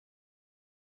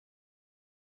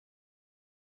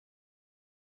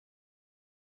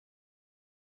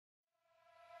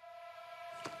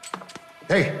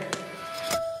Hey!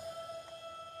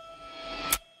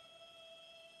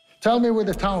 Tell me where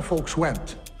the town folks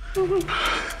went.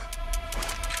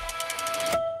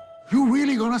 You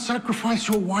really gonna sacrifice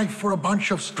your wife for a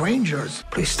bunch of strangers?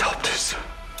 Please stop this.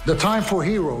 The time for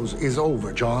heroes is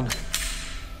over, John.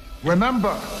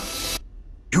 Remember,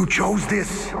 you chose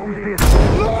this.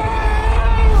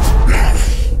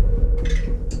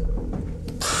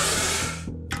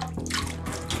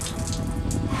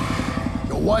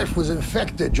 Your wife was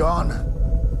infected, John.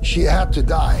 She had to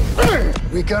die.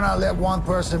 We cannot let one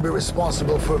person be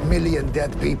responsible for 1 million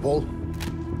dead people.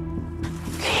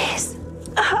 Please.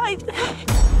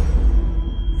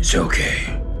 It's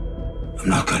okay. I'm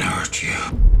not gonna hurt you.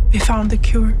 We found the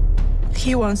cure.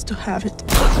 He wants to have it.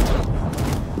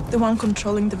 The one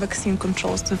controlling the vaccine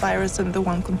controls the virus, and the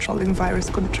one controlling virus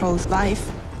controls life.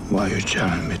 Why are you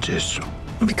telling me this?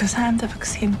 Because I'm the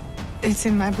vaccine. It's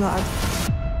in my blood.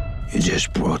 You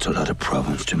just brought a lot of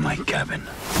problems to my cabin.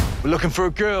 We're looking for a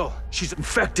girl. She's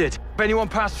infected. If anyone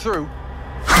passed through...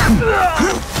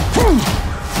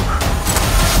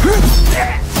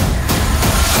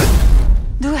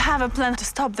 Do we have a plan to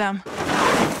stop them?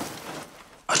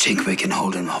 I think we can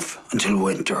hold him off until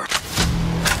winter.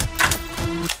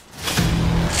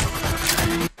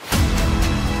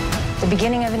 The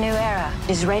beginning of a new era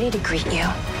is ready to greet you.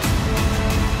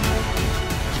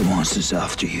 The monsters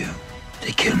after you.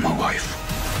 They killed my wife.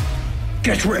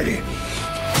 Get ready.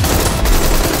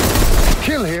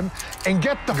 Kill him and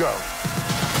get the go.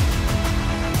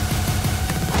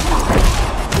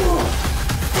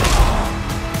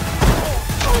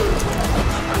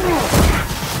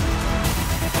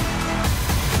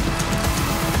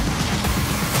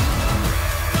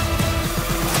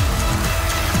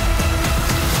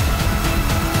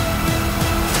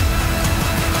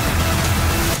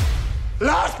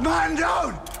 Last man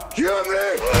down! You and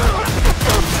me!